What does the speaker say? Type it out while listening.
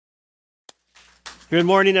Good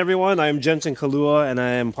morning, everyone. I'm Jensen, Kalua, and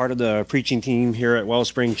I am part of the preaching team here at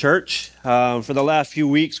Wellspring Church. For the last few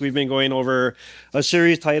weeks, we've been going over a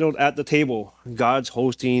series titled At the Table, God's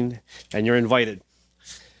Hosting, and You're Invited.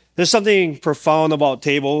 There's something profound about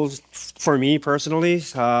tables for me personally.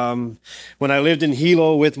 When I lived in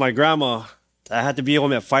Hilo with my grandma, I had to be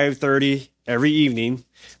home at 5:30 every evening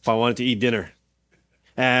if I wanted to eat dinner.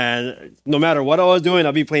 And no matter what I was doing,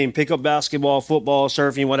 I'd be playing pickup basketball, football,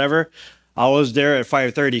 surfing, whatever. I was there at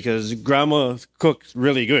 5:30 because grandma cooked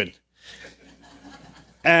really good.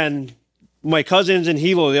 And my cousins in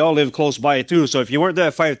Hilo, they all live close by too. So if you weren't there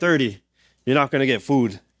at 5:30, you're not going to get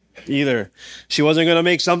food either. She wasn't going to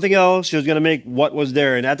make something else. She was going to make what was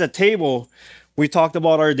there. And at the table, we talked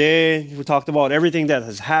about our day. We talked about everything that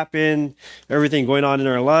has happened, everything going on in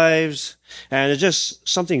our lives. And it's just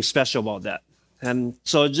something special about that. And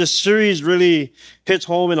so this series really hits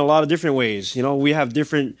home in a lot of different ways. You know, we have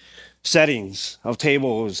different settings of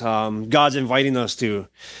tables God's inviting us to.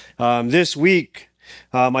 This week,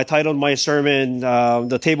 I titled my sermon,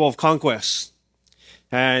 The Table of Conquest.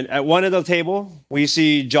 And at one end of the table, we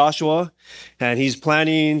see Joshua, and he's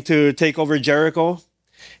planning to take over Jericho,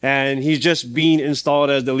 and he's just being installed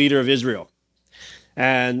as the leader of Israel.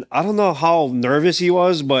 And I don't know how nervous he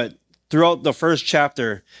was, but throughout the first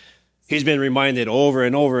chapter, he's been reminded over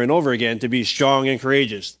and over and over again to be strong and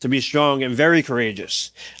courageous, to be strong and very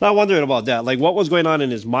courageous. And I wondered about that, like what was going on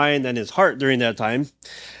in his mind and his heart during that time.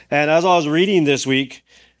 And as I was reading this week,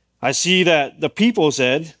 I see that the people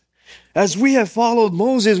said, as we have followed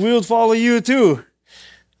Moses, we will follow you too.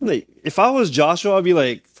 Like, if I was Joshua, I'd be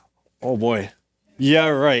like, oh boy, yeah,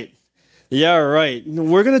 right. Yeah, right.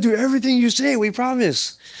 We're going to do everything you say, we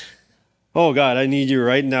promise. Oh God, I need you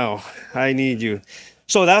right now. I need you.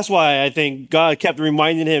 So that's why I think God kept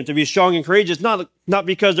reminding him to be strong and courageous, not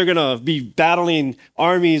because they're going to be battling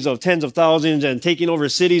armies of tens of thousands and taking over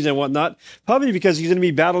cities and whatnot, probably because he's going to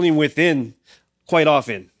be battling within quite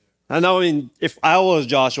often. And I mean, if I was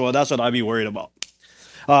Joshua, that's what I'd be worried about.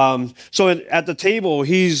 So at the table,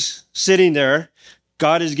 he's sitting there.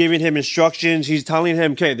 God is giving him instructions. He's telling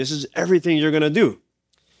him, okay, this is everything you're going to do.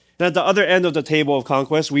 And at the other end of the table of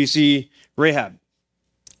conquest, we see Rahab.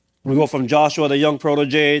 We go from Joshua, the young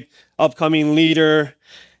protege, upcoming leader,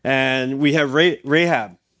 and we have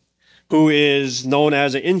Rahab, who is known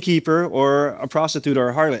as an innkeeper or a prostitute or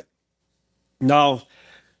a harlot. Now,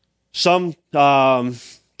 some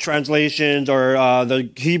translations or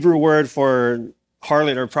the Hebrew word for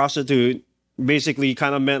harlot or prostitute basically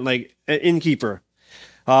kind of meant like an innkeeper.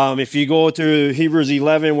 If you go to Hebrews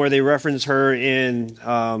 11, where they reference her in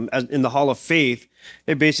the Hall of Faith,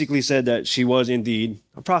 it basically said that she was indeed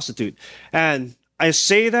a prostitute. And I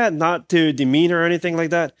say that not to demean her or anything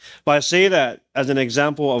like that, but I say that as an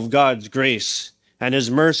example of God's grace and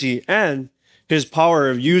his mercy and his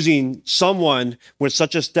power of using someone with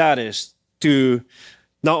such a status to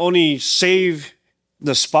not only save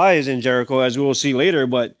the spies in Jericho, as we will see later,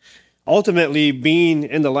 but ultimately being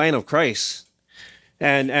in the line of Christ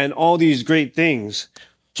and all these great things.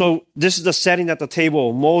 So this is the setting at the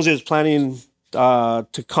table. Moses planning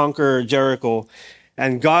to conquer Jericho,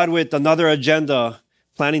 and God with another agenda,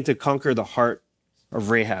 planning to conquer the heart of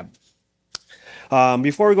Rahab.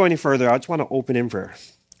 Before we go any further, I just want to open in prayer.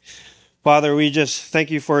 Father, we just thank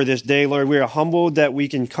you for this day, Lord. We are humbled that we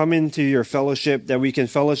can come into your fellowship, that we can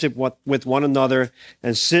fellowship with one another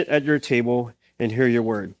and sit at your table and hear your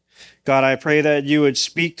word. God, I pray that you would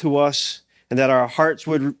speak to us and that our hearts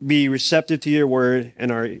would be receptive to your word and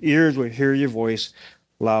our ears would hear your voice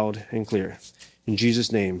loud and clear. In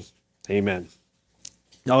Jesus' name, amen.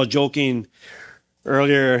 I was joking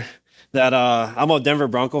earlier that I'm a Denver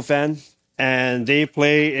Bronco fan, and they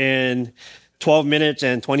play in 12 minutes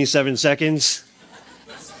and 27 seconds.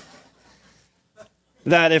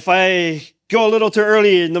 That if I go a little too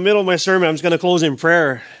early in the middle of my sermon, I'm just going to close in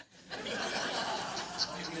prayer.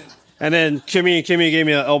 And then Kimmy gave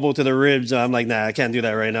me an elbow to the ribs. I'm like, nah, I can't do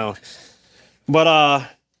that right now. But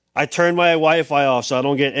I turned my Wi-Fi off so I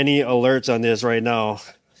don't get any alerts on this right now.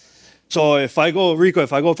 So if I go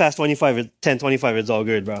past 10:25, it's all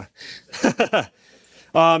good, bro.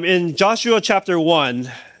 In Joshua chapter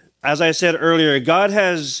 1, as I said earlier, God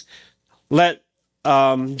has let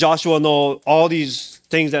Joshua know all these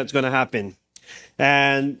things that's going to happen.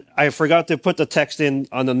 And I forgot to put the text in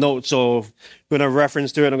on the note, so I'm going to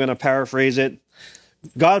reference to it. I'm going to paraphrase it.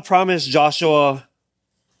 God promised Joshua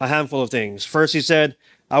a handful of things. First, he said,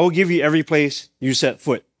 I will give you every place you set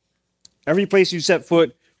foot. Every place you set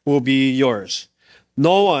foot will be yours.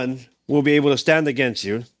 No one will be able to stand against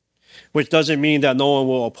you, which doesn't mean that no one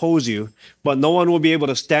will oppose you, but no one will be able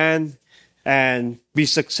to stand and be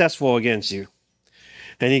successful against you.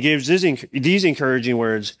 And he gives these encouraging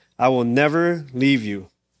words: I will never leave you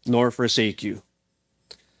nor forsake you.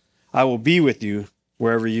 I will be with you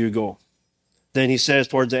wherever you go. Then he says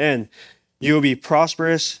towards the end, you will be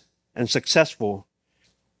prosperous and successful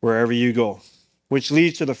wherever you go. Which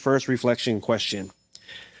leads to the first reflection question.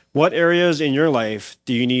 What areas in your life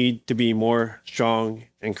do you need to be more strong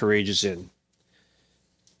and courageous in?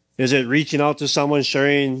 Is it reaching out to someone,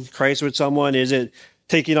 sharing Christ with someone? Is it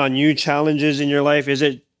taking on new challenges in your life? Is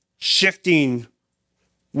it shifting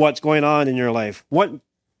what's going on in your life? What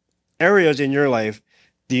areas in your life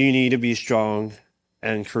do you need to be strong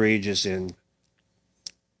and courageous in?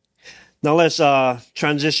 Now let's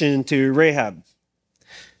transition to Rahab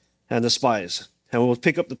and the spies. And we'll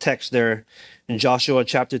pick up the text there in Joshua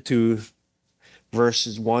chapter 2,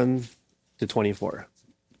 verses 1 to 24.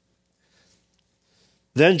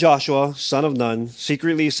 Then Joshua, son of Nun,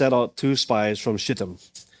 secretly sent out 2 spies from Shittim.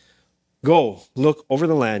 Go, look over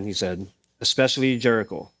the land, he said, especially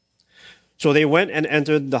Jericho. So they went and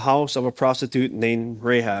entered the house of a prostitute named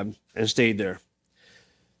Rahab and stayed there.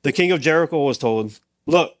 The king of Jericho was told,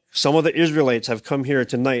 look, some of the Israelites have come here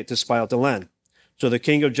tonight to spy out the land. So the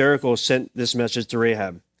king of Jericho sent this message to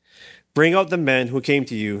Rahab. Bring out the men who came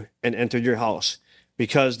to you and entered your house,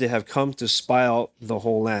 because they have come to spy out the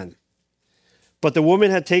whole land. But the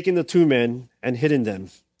woman had taken the 2 men and hidden them.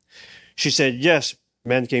 She said, yes,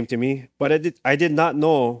 men came to me, but I did not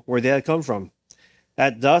know where they had come from.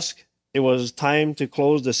 At dusk, it was time to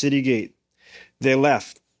close the city gate. They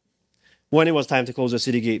left. When it was time to close the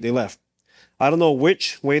city gate, they left. I don't know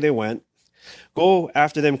which way they went. Go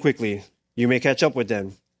after them quickly. You may catch up with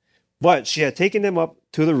them. But she had taken them up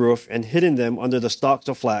to the roof and hidden them under the stalks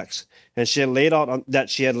of flax, and she had laid out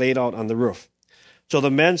on the roof. So the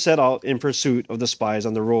men set out in pursuit of the spies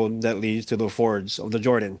on the road that leads to the fords of the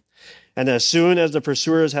Jordan. And as soon as the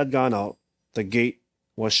pursuers had gone out, the gate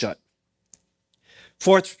was shut.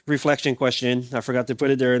 Fourth reflection question, I forgot to put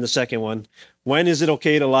it there in the second one. When is it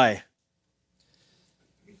okay to lie?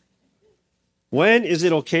 When is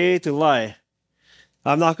it okay to lie?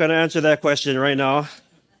 I'm not going to answer that question right now,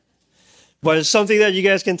 but it's something that you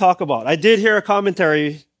guys can talk about. I did hear a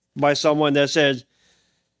commentary by someone that said,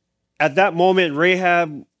 at that moment,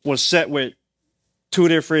 Rahab was set with 2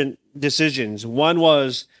 different decisions. One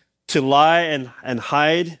was to lie and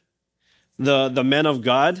hide the men of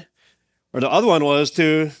God, or the other one was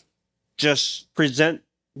to just present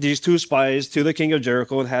these 2 spies to the king of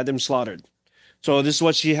Jericho and had them slaughtered. So this is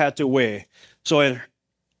what she had to weigh. So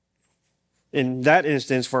in that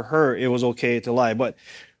instance, for her, it was okay to lie. But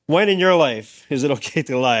when in your life is it okay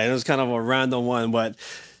to lie? It was kind of a random one, but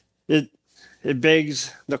it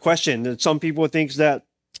begs the question that some people think that,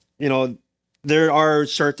 there are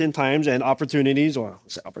certain times and opportunities,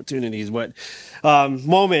 but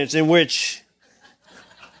moments in which,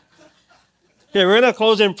 we're going to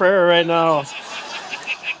close in prayer right now.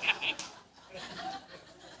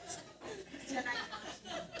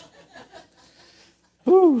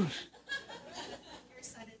 Whew.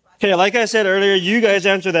 Okay, like I said earlier, you guys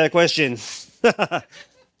answer that question.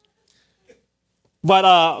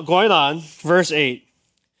 But going on, verse 8.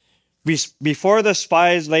 Before the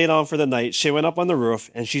spies lay down for the night, she went up on the roof,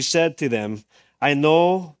 and she said to them, I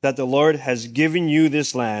know that the Lord has given you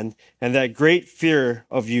this land, and that great fear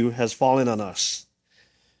of you has fallen on us.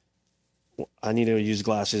 I need to use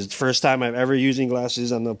glasses. First time I'm ever using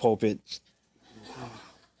glasses on the pulpit.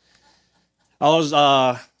 I was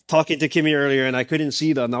talking to Kimmy earlier, and I couldn't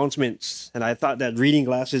see the announcements, and I thought that reading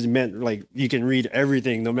glasses meant like you can read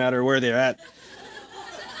everything no matter where they're at.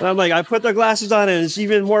 And I'm like, I put the glasses on and it's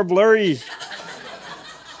even more blurry.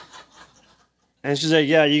 And she's like,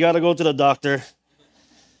 yeah, you got to go to the doctor.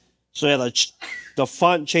 So yeah, the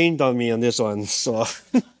font changed on me on this one. So,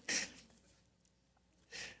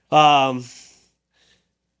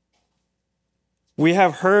 we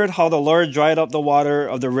have heard how the Lord dried up the water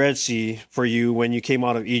of the Red Sea for you when you came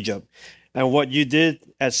out of Egypt, and what you did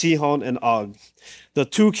at Sihon and Og, the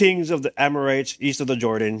 2 kings of the Amorites east of the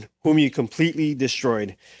Jordan, whom you completely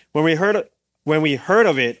destroyed. When we heard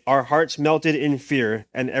of it, our hearts melted in fear,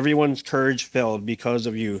 and everyone's courage failed because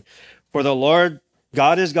of you. For the Lord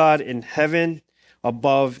God is God in heaven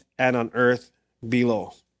above and on earth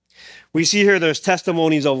below. We see here there's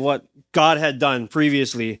testimonies of what God had done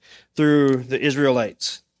previously through the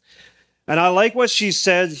Israelites. And I like what she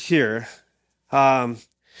said here.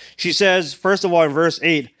 She says, first of all, in verse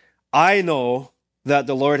 8, I know that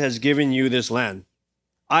the Lord has given you this land.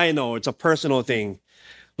 I know, it's a personal thing.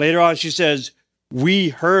 Later on, she says, we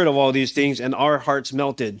heard of all these things and our hearts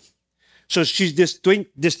melted. So she's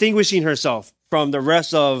distinguishing herself from the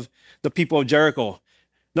rest of the people of Jericho.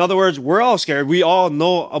 In other words, we're all scared. We all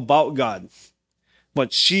know about God.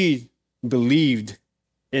 But she believed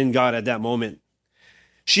in God at that moment.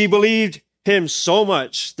 She believed him so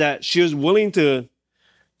much that she was willing to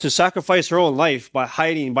sacrifice her own life by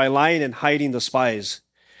lying and hiding the spies.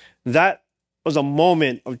 That was a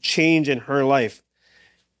moment of change in her life.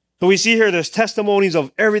 So we see here there's testimonies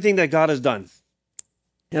of everything that God has done.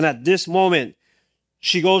 And at this moment,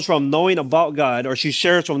 she goes from knowing about God, or she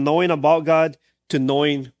shares from knowing about God to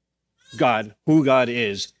knowing God, who God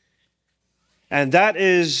is. And that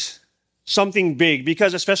is something big,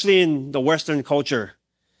 because especially in the Western culture,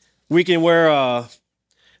 we can wear a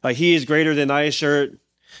he is greater than I shirt,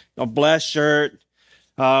 a blessed shirt.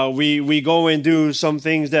 We go and do some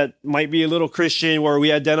things that might be a little Christian, where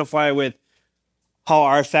we identify with how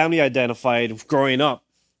our family identified growing up.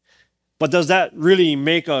 But does that really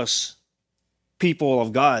make us people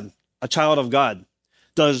of God, a child of God?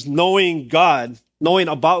 Does knowing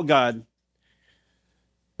about God,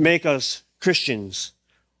 make us Christians?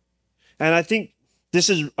 And I think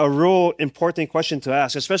this is a real important question to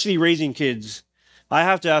ask, especially raising kids. I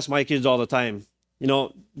have to ask my kids all the time. You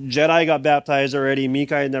know, Jedi got baptized already.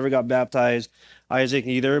 Micah never got baptized. Isaac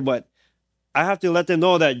neither. But I have to let them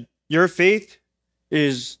know that your faith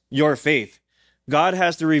is your faith. God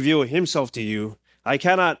has to reveal himself to you. I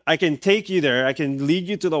can take you there. I can lead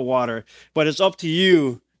you to the water, but it's up to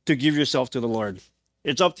you to give yourself to the Lord.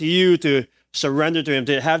 It's up to you to surrender to him,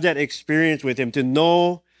 to have that experience with him, to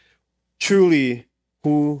know truly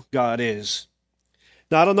who God is.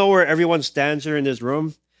 Now, I don't know where everyone stands here in this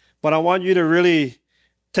room, but I want you to really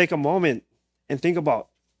take a moment and think about,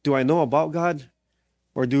 do I know about God,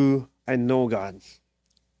 or do I know God?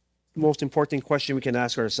 The most important question we can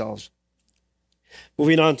ask ourselves.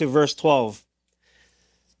 Moving on to verse 12.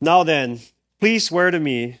 Now then, please swear to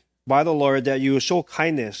me by the Lord that you will show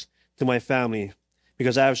kindness to my family,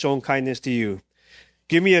 because I have shown kindness to you.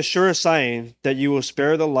 Give me a sure sign that you will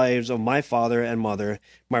spare the lives of my father and mother,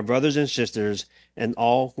 my brothers and sisters, and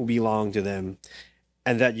all who belong to them,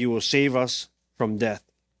 and that you will save us from death.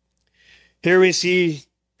 Here we see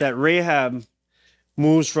that Rahab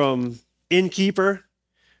moves from innkeeper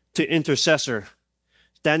to intercessor,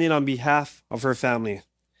 standing on behalf of her family.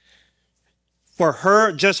 For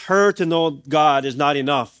her, just her to know God is not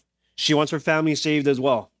enough. She wants her family saved as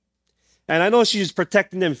well. And I know she's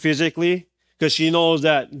protecting them physically, because she knows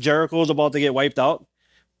that Jericho is about to get wiped out.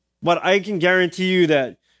 But I can guarantee you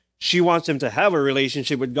that she wants them to have a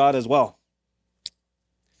relationship with God as well.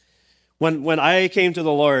 When I came to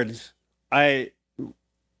the Lord, my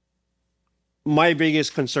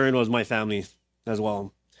biggest concern was my family as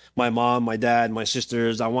well. My mom, my dad, my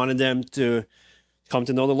sisters. I wanted them to come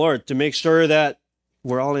to know the Lord, to make sure that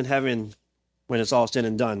we're all in heaven when it's all said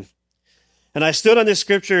and done. And I stood on this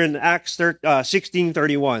scripture in Acts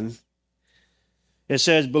 16:31. It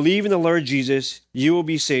says, believe in the Lord Jesus, you will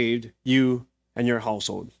be saved, you and your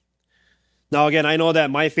household. Now, again, I know that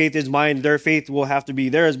my faith is mine, their faith will have to be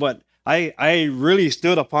theirs, but I really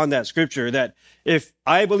stood upon that scripture that if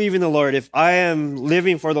I believe in the Lord, if I am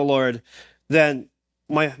living for the Lord, then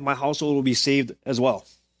my household will be saved as well.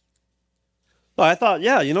 So I thought,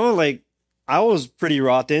 yeah, I was pretty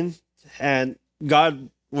rotten, and God,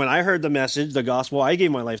 when I heard the message, the gospel, I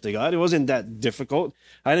gave my life to God. It wasn't that difficult.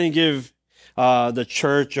 I didn't give the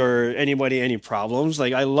church or anybody any problems.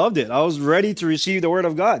 I loved it. I was ready to receive the word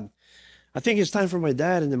of God. I think it's time for my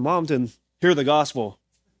dad and the mom to hear the gospel.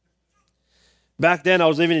 Back then, I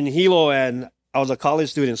was living in Hilo, and I was a college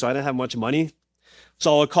student, so I didn't have much money.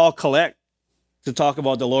 So I would call collect to talk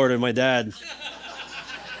about the Lord and my dad.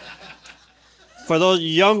 For those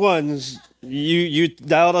young ones, you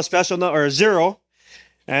dial a special number, or a 0,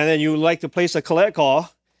 and then you like to place a collect call.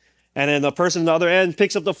 And then the person on the other end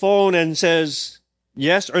picks up the phone and says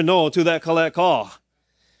yes or no to that collect call.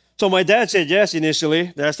 So my dad said yes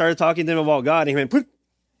initially. Then I started talking to him about God, and he went, Poop.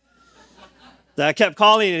 Then I kept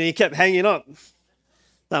calling, and he kept hanging up. And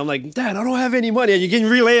I'm like, Dad, I don't have any money. And you can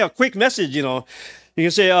relay a quick message, You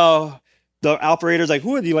can say, the operator's like,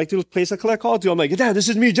 who would you like to place a collect call to? I'm like, Dad, this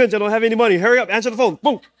is me, Jensen. I don't have any money. Hurry up, answer the phone.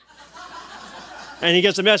 Boom. And he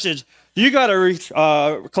gets a message. You got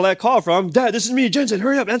a collect call from, Dad, this is me, Jensen.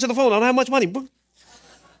 Hurry up, answer the phone. I don't have much money. Boom.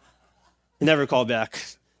 He never called back.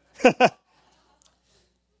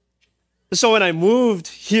 So when I moved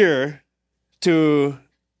here to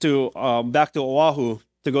back to Oahu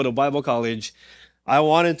to go to Bible college, I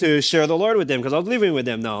wanted to share the Lord with them because I was living with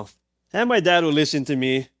them now. And my dad would listen to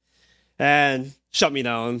me and shut me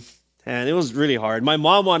down. And it was really hard. My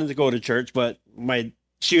mom wanted to go to church, but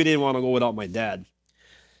she didn't want to go without my dad.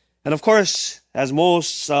 And of course, as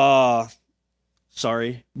most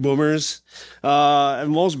sorry, boomers,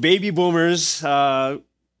 and most baby boomers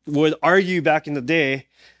would argue back in the day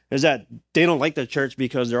is that they don't like the church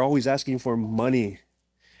because they're always asking for money.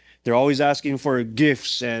 They're always asking for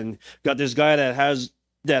gifts, and got this guy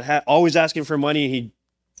always asking for money. He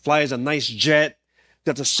flies a nice jet,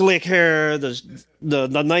 got the slick hair,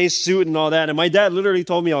 the nice suit and all that. And my dad literally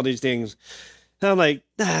told me all these things. And I'm like,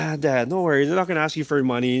 Dad, don't worry. They're not going to ask you for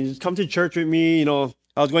money. Just come to church with me. You know,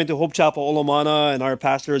 I was going to Hope Chapel, Olomana, and our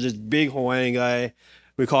pastor is this big Hawaiian guy.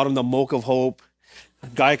 We called him the Moke of Hope,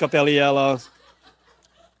 Guy Capeliela.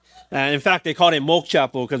 And in fact, they called him Moke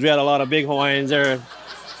Chapel because we had a lot of big Hawaiians there.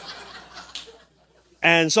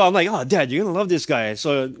 And so I'm like, oh, Dad, you're going to love this guy.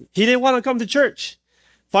 So he didn't want to come to church.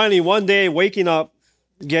 Finally, one day, waking up,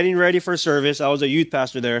 getting ready for service. I was a youth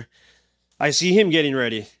pastor there. I see him getting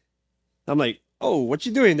ready. I'm like, oh, what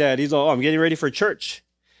you doing, Dad? He's all, oh, I'm getting ready for church.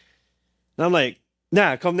 And I'm like,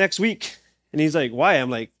 nah, come next week. And he's like, why? I'm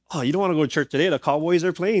like, oh, you don't want to go to church today? The Cowboys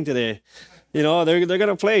are playing today. You know, they're going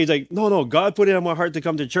to play. He's like, no, God put it on my heart to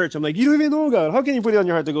come to church. I'm like, you don't even know God. How can you put it on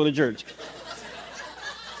your heart to go to church?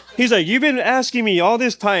 He's like, you've been asking me all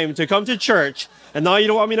this time to come to church, and now you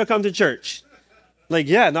don't want me to come to church. Like,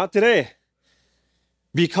 yeah, not today.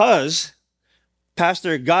 Because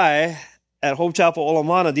Pastor Guy at Hope Chapel,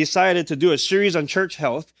 Olomana decided to do a series on church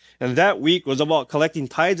health, and that week was about collecting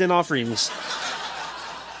tithes and offerings.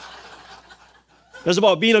 It was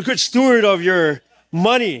about being a good steward of your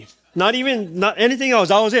money. Not anything else.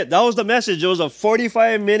 That was it. That was the message. It was a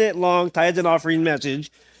 45-minute long tithes and offering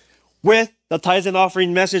message with the tithes and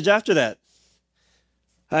offering message after that.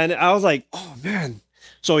 And I was like, oh man.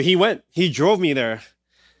 So he drove me there.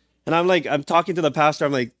 And I'm talking to the pastor.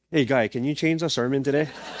 I'm like, hey Guy, can you change the sermon today?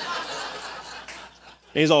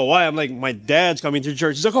 And he's all, why? I'm like, my dad's coming to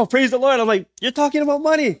church. He's like, oh, praise the Lord. I'm like, you're talking about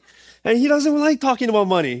money. And he doesn't like talking about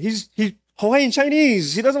money. He's Hawaiian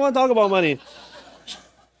Chinese. He doesn't want to talk about money.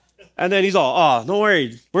 And then he's all, oh, don't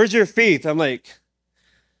worry. Where's your faith? I'm like,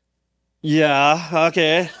 yeah,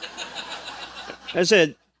 okay. I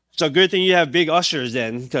said, it's a good thing you have big ushers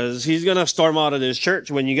then, because he's going to storm out of this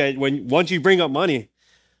church once you bring up money.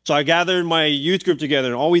 So I gathered my youth group together,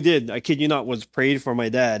 and all we did, I kid you not, was prayed for my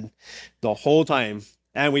dad the whole time.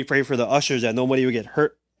 And we prayed for the ushers that nobody would get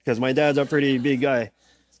hurt, because my dad's a pretty big guy.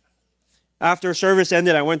 After service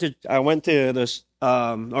ended, I went to this,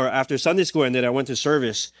 or after Sunday school ended, I went to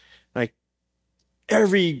service. Like,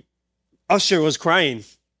 every usher was crying. I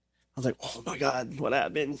was like, oh my God, what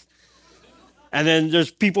happened? And then there's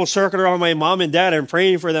people circling around my mom and dad and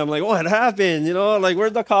praying for them. Like, what happened? You know, like,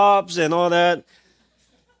 where's the cops and all that?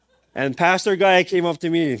 And Pastor Guy came up to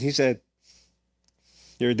me and he said,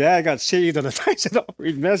 your dad got saved on the tithes and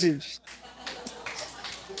offering message.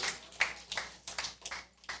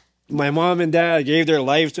 My mom and dad gave their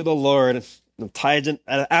lives to the Lord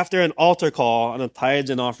after an altar call on a tithes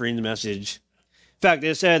and offerings message. In fact,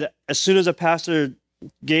 it said as soon as the pastor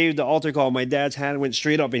gave the altar call, my dad's hand went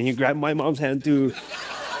straight up and he grabbed my mom's hand too.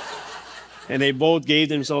 And they both gave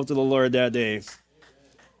themselves to the Lord that day.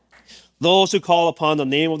 Those who call upon the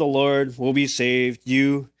name of the Lord will be saved,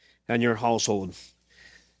 you and your household.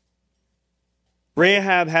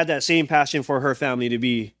 Rahab had that same passion for her family to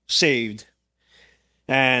be saved.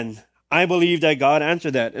 And I believe that God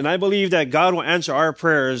answered that. And I believe that God will answer our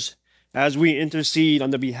prayers as we intercede on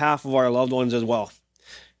the behalf of our loved ones as well.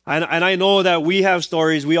 And I know that we all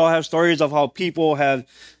have stories of how people have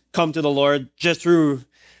come to the Lord just through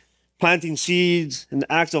planting seeds and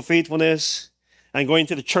acts of faithfulness and going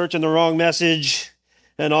to the church in the wrong message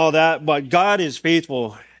and all that. But God is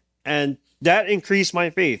faithful. And that increased my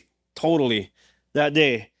faith totally that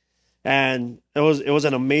day. And it was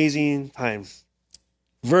an amazing time.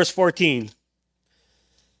 Verse 14.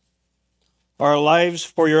 Our lives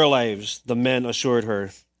for your lives, the men assured her.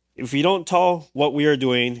 If you don't tell what we are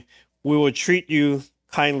doing, we will treat you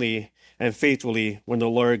kindly and faithfully when the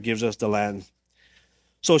Lord gives us the land.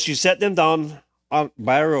 So she set them down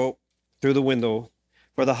by a rope through the window,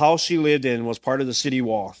 for the house she lived in was part of the city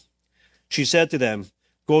wall. She said to them,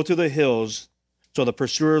 go to the hills so the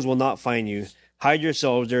pursuers will not find you. Hide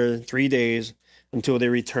yourselves there 3 days until they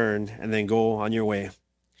return, and then go on your way.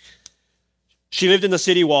 She lived in the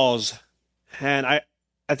city walls, and I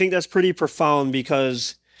think that's pretty profound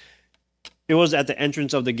because it was at the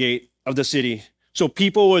entrance of the gate of the city. So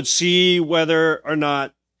people would see whether or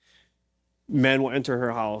not men will enter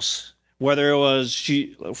her house, whether it was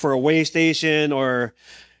she for a way station or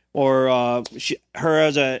her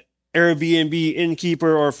as a Airbnb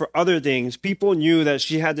innkeeper or for other things. People knew that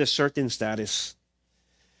she had this certain status.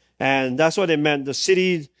 And that's what it meant, the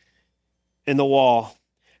city in the wall.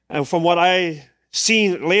 And from what I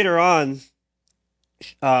seen later on,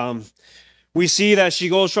 Um, we see that she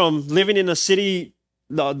goes from living in the city,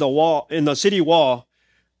 the city wall,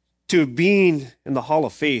 to being in the hall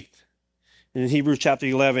of faith in Hebrews chapter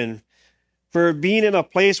 11. For being in a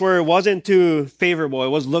place where it wasn't too favorable, it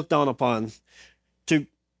was looked down upon, to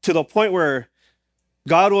the point where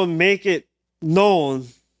God will make it known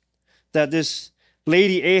that this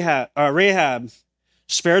lady Rahab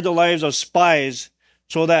spared the lives of spies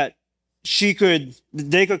so that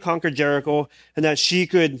they could conquer Jericho, and that she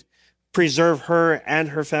could preserve her and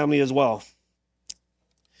her family as well.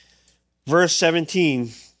 Verse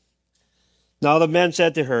 17. Now the men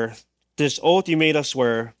said to her, "This oath you made us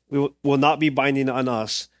swear will not be binding on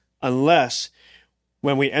us, unless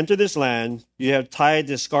when we enter this land, you have tied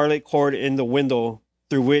the scarlet cord in the window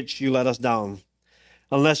through which you let us down.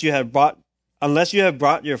 Unless you have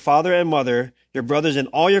brought your father and mother, your brothers, and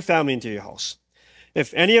all your family into your house.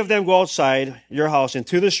 If any of them go outside your house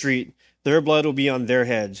into the street, their blood will be on their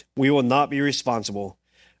heads. We will not be responsible.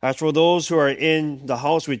 As for those who are in the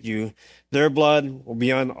house with you, their blood will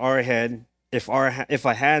be on our head if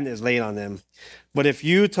a hand is laid on them. But if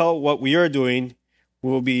you tell what we are doing,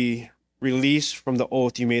 we will be released from the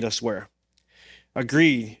oath you made us swear."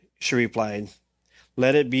 "Agreed," she replied.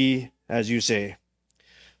 "Let it be as you say."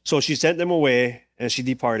 So she sent them away, and she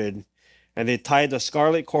departed, and they tied the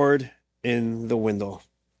scarlet cord in the window.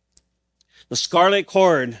 The scarlet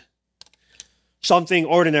cord, something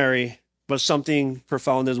ordinary, but something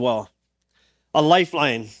profound as well. A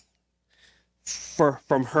lifeline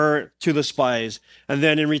from her to the spies, and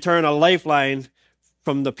then in return, a lifeline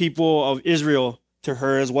from the people of Israel to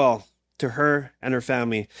her as well, to her and her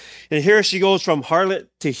family. And here she goes from harlot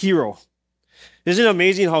to hero. Isn't it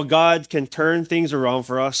amazing how God can turn things around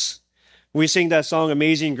for us? We sing that song,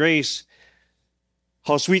 Amazing Grace.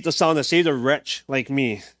 How sweet the sound that saved a wretch like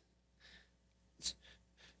me.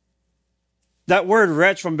 That word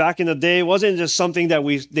wretch from back in the day wasn't just something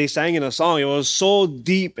that they sang in a song. It was so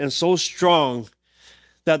deep and so strong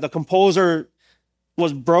that the composer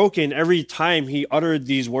was broken every time he uttered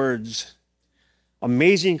these words.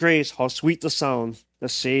 Amazing grace, how sweet the sound that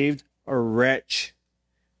saved a wretch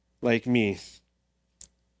like me.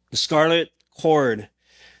 The scarlet cord,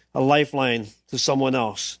 a lifeline to someone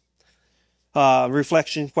else.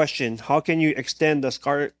 Reflection question: how can you extend a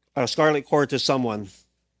scarlet cord to someone?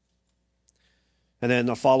 And then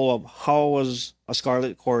a follow-up: how was a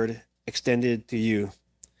scarlet cord extended to you?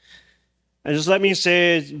 And just let me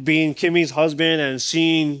say, being Kimmy's husband and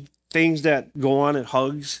seeing things that go on at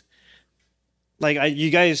Hugs, you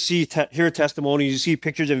guys hear testimonies, you see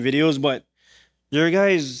pictures and videos, but your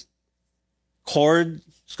guys'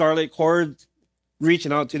 scarlet cord,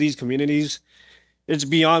 reaching out to these communities, it's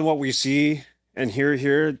beyond what we see and hear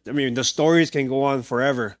here. I mean, the stories can go on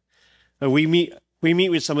forever. And we meet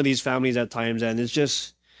with some of these families at times, and it's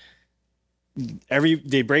just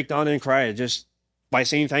they break down and cry just by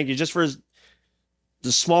saying thank you, just for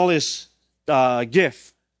the smallest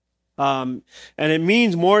gift. And it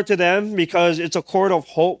means more to them because it's a cord of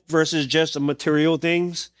hope versus just material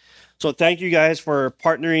things. So thank you guys for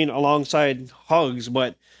partnering alongside Hugs.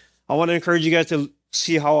 But I want to encourage you guys to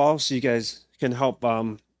see how else you guys can help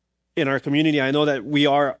in our community. I know that we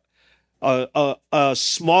are a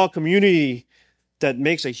small community that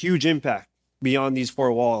makes a huge impact beyond these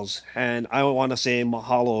four walls. And I want to say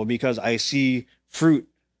mahalo because I see fruit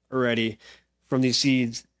already from these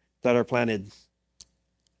seeds that are planted.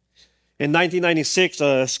 In 1996,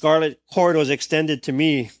 a scarlet cord was extended to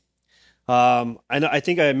me. I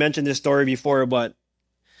think I mentioned this story before, but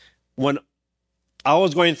when I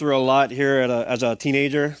was going through a lot here as a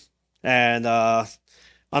teenager, and on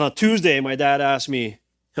a Tuesday, my dad asked me,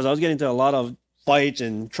 because I was getting into a lot of fights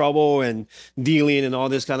and trouble and dealing and all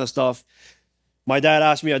this kind of stuff. My dad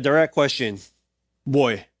asked me a direct question: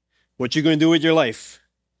 "Boy, what you going to do with your life?"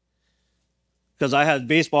 Because I had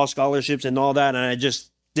baseball scholarships and all that, and I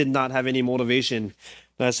just did not have any motivation.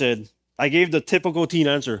 And I gave the typical teen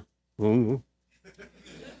answer. "Mm-hmm."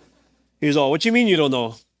 He's all, "What you mean you don't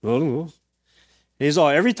know?" "I don't know." He's all,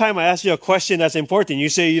 "Every time I ask you a question that's important, you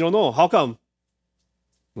say you don't know. How come?"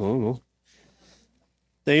 "I don't know."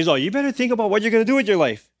 Then he's all, "You better think about what you're going to do with your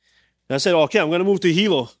life." And I said, "Okay, I'm going to move to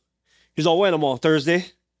Hilo." He's all, "When?" I'm all, "Thursday."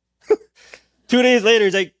 2 days later,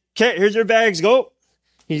 he's like, "Okay, here's your bags, go."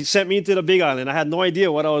 He sent me to the Big Island. I had no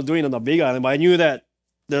idea what I was doing on the Big Island, but I knew that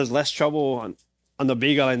there's less trouble on the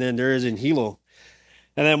Big Island than there is in Hilo.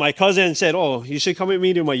 And then my cousin said, "Oh, you should come with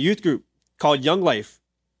me to my youth group called Young Life."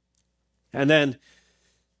 And then,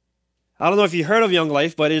 I don't know if you heard of Young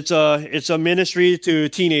Life, but it's a ministry to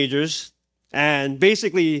teenagers and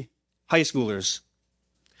basically high schoolers.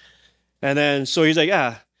 And then, so he's like,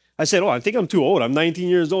 "Yeah." I said, oh, I think I'm too old. I'm 19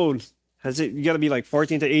 years old. I said, you got to be like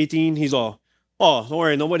 14 to 18. He's all, oh, don't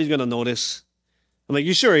worry. Nobody's going to notice. I'm like,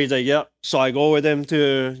 you sure? He's like, yep. So I go with them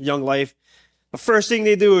to Young Life. The first thing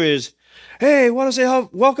they do is, hey, want to say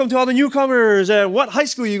welcome to all the newcomers and what high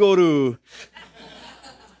school you go to.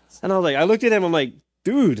 And I was like, I looked at him. I'm like,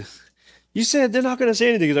 dude, you said they're not going to say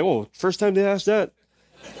anything. He's like, oh, first time they asked that.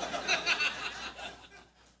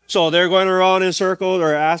 So they're going around in circles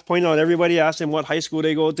or pointing out everybody, asking what high school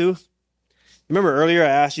they go to. Remember earlier I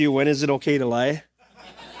asked you, when is it okay to lie?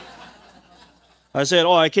 I said,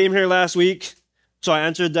 oh, I came here last week. So I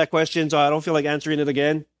answered that question, so I don't feel like answering it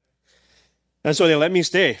again. And so they let me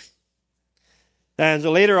stay. And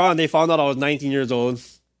so later on, they found out I was 19 years old.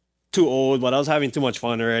 Too old, but I was having too much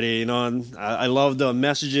fun already, you know. And I love the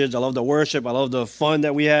messages. I love the worship. I love the fun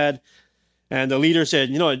that we had. And the leader said,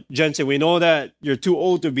 you know, Jensen, we know that you're too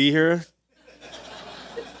old to be here.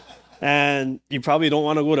 And you probably don't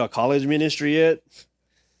want to go to a college ministry yet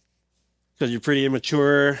because you're pretty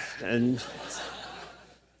immature.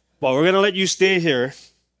 But we're going to let you stay here.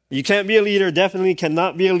 You can't be a leader, definitely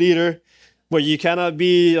cannot be a leader, but you cannot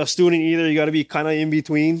be a student either. You got to be kind of in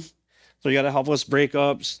between. So you got to help us break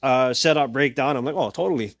up, set up, break down. I'm like, oh,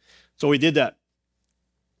 totally. So we did that.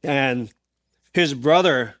 And his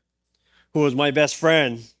brother, who was my best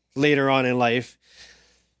friend later on in life,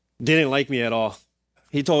 didn't like me at all.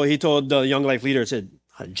 He told the Young Life leader, said,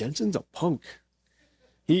 Jensen's a punk.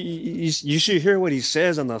 You should hear what he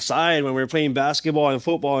says on the side when we're playing basketball and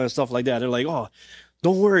football and stuff like that. They're like, oh,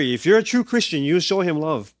 don't worry. If you're a true Christian, you show him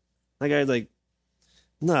love. That guy's like,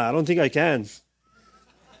 nah, I don't think I can.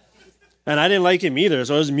 And I didn't like him either,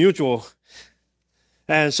 so it was mutual.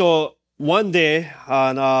 And so one day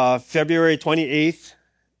on February 28th,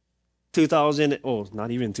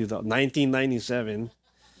 1997,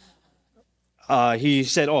 he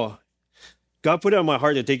said, oh, God put it on my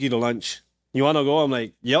heart to take you to lunch. You want to go? I'm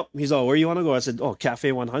like, yep. He's all, where you want to go? I said, oh,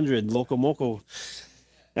 Cafe 100, Loco Moco.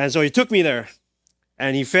 And so he took me there,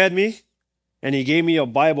 and he fed me, and he gave me a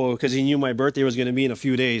Bible because he knew my birthday was going to be in a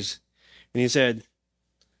few days. And he said,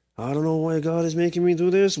 I don't know why God is making me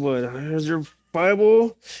do this, but here's your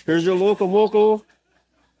Bible, here's your Loco Moco,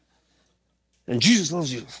 and Jesus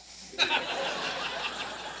loves you.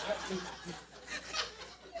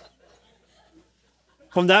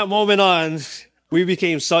 From that moment on, we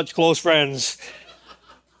became such close friends.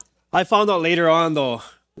 I found out later on, though,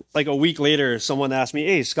 like a week later, someone asked me,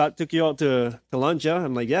 hey, Scott took you out to lunch, yeah?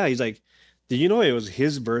 I'm like, yeah. He's like, did you know it was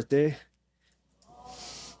his birthday?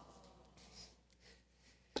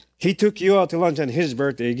 He took you out to lunch on his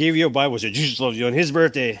birthday. He gave you a Bible, said, Jesus loves you on his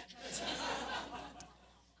birthday.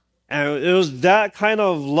 And it was that kind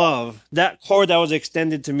of love, that cord that was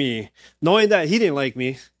extended to me, knowing that he didn't like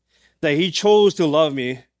me, that he chose to love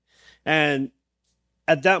me. And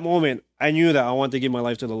at that moment, I knew that I wanted to give my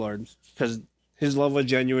life to the Lord because his love was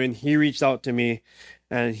genuine. He reached out to me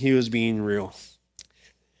and he was being real.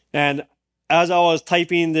 And as I was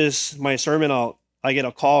typing my sermon out, I get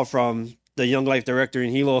a call from the Young Life director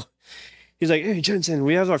in Hilo. He's like, hey, Jensen,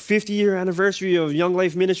 we have our 50-year anniversary of Young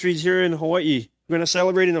Life Ministries here in Hawaii. We're going to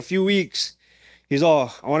celebrate in a few weeks. He's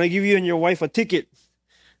all, I want to give you and your wife a ticket.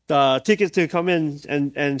 The tickets to come in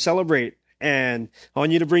and celebrate. And I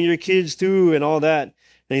want you to bring your kids too and all that.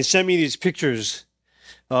 And he sent me these pictures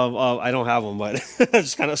of I don't have them, but I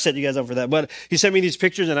just kind of set you guys up for that. But he sent me these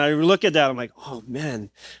pictures and I look at that. I'm like, oh man,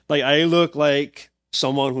 like I look like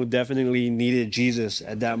someone who definitely needed Jesus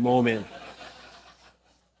at that moment.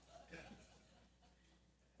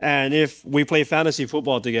 And if we play fantasy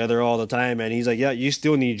football together all the time, and he's like, yeah, you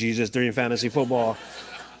still need Jesus during fantasy football.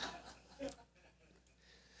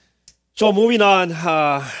 So moving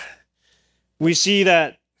on, we see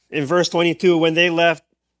that in verse 22, when they left,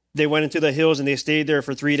 they went into the hills and they stayed there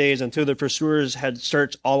for 3 days until the pursuers had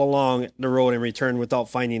searched all along the road and returned without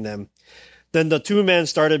finding them. Then the two men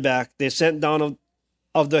started back. They sent down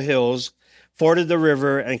of the hills, forded the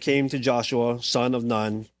river, and came to Joshua, son of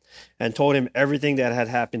Nun, and told him everything that had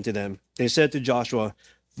happened to them. They said to Joshua,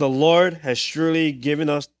 the Lord has surely given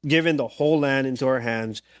the whole land into our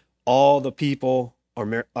hands. All the people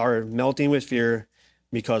are melting with fear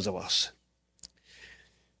because of us.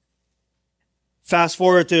 Fast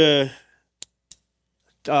forward to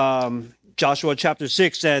Joshua chapter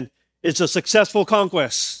 6, and it's a successful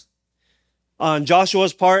conquest on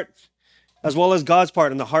Joshua's part as well as God's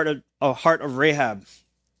part in the heart of Rahab.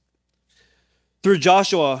 Through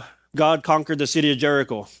Joshua, God conquered the city of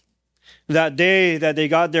Jericho. That day that they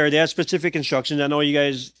got there, they had specific instructions. I know you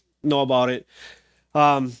guys know about it.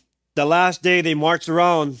 The last day they marched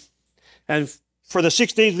around, and for the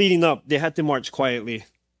 6 days leading up, they had to march quietly.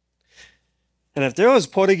 And if there was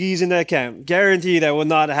Portuguese in that camp, guarantee that would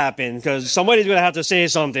not happen because somebody's going to have to say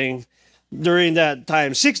something during that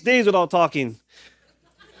time. 6 days without talking.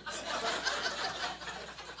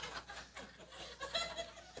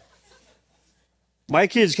 My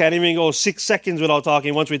kids can't even go 6 seconds without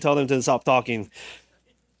talking once we tell them to stop talking.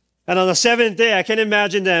 And on the 7th day, I can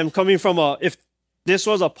imagine them coming from if this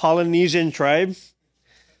was a Polynesian tribe,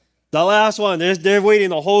 the last one, they're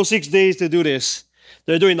waiting the whole 6 days to do this.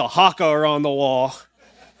 They're doing the haka around the wall.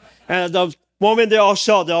 And at the moment they all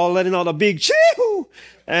shout, they're all letting out a big chew,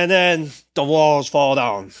 and then the walls fall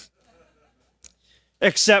down.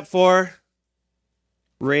 Except for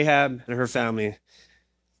Rahab and her family.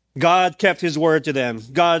 God kept his word to them.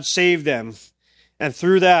 God saved them. And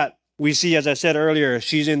through that, we see, as I said earlier,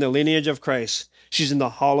 she's in the lineage of Christ. She's in the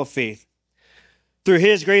hall of faith. Through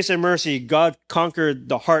his grace and mercy, God conquered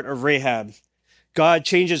the heart of Rahab. God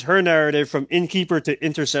changes her narrative from innkeeper to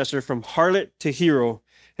intercessor, from harlot to hero,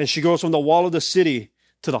 and she goes from the wall of the city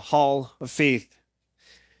to the hall of faith.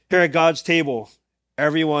 Here at God's table,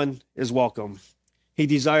 everyone is welcome. He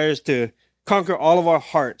desires to conquer all of our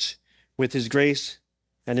hearts with his grace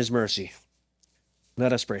and his mercy.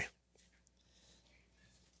 Let us pray.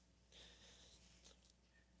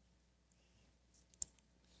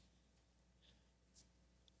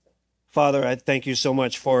 Father, I thank you so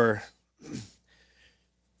much for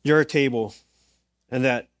your table, and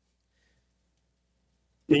that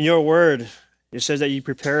in your word, it says that you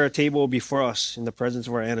prepare a table before us in the presence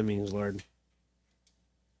of our enemies, Lord.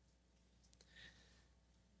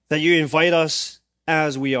 That you invite us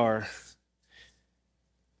as we are.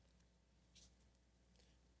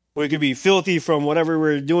 We could be filthy from whatever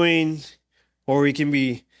we're doing, or we can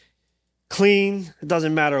be clean. It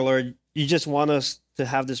doesn't matter, Lord. You just want us to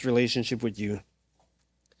have this relationship with you.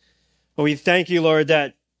 But we thank you, Lord,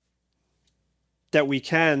 that we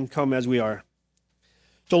can come as we are.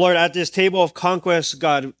 So, Lord, at this table of conquest,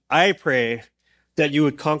 God, I pray that you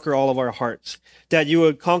would conquer all of our hearts, that you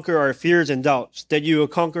would conquer our fears and doubts, that you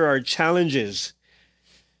would conquer our challenges,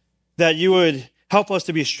 that you would help us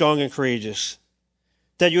to be strong and courageous,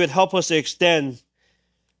 that you would help us to extend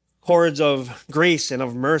cords of grace and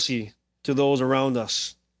of mercy to those around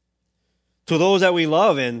us, to those that we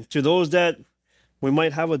love, and to those that we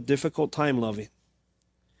might have a difficult time loving.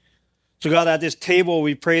 So God, at this table,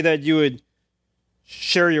 we pray that you would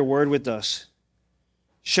share your word with us.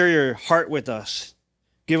 Share your heart with us.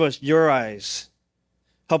 Give us your eyes.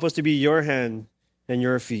 Help us to be your hand and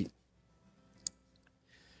your feet.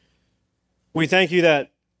 We thank you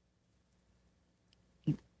that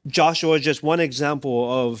Joshua is just one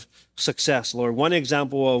example of success, Lord. One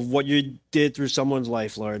example of what you did through someone's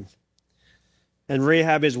life, Lord. And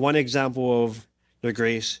Rahab is one example of your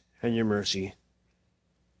grace and your mercy.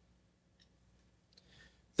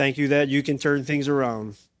 Thank you that you can turn things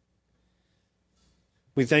around.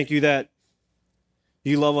 We thank you that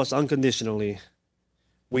you love us unconditionally.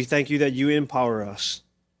 We thank you that you empower us.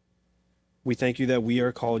 We thank you that we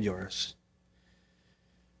are called yours.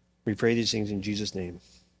 We pray these things in Jesus' name.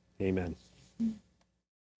 Amen.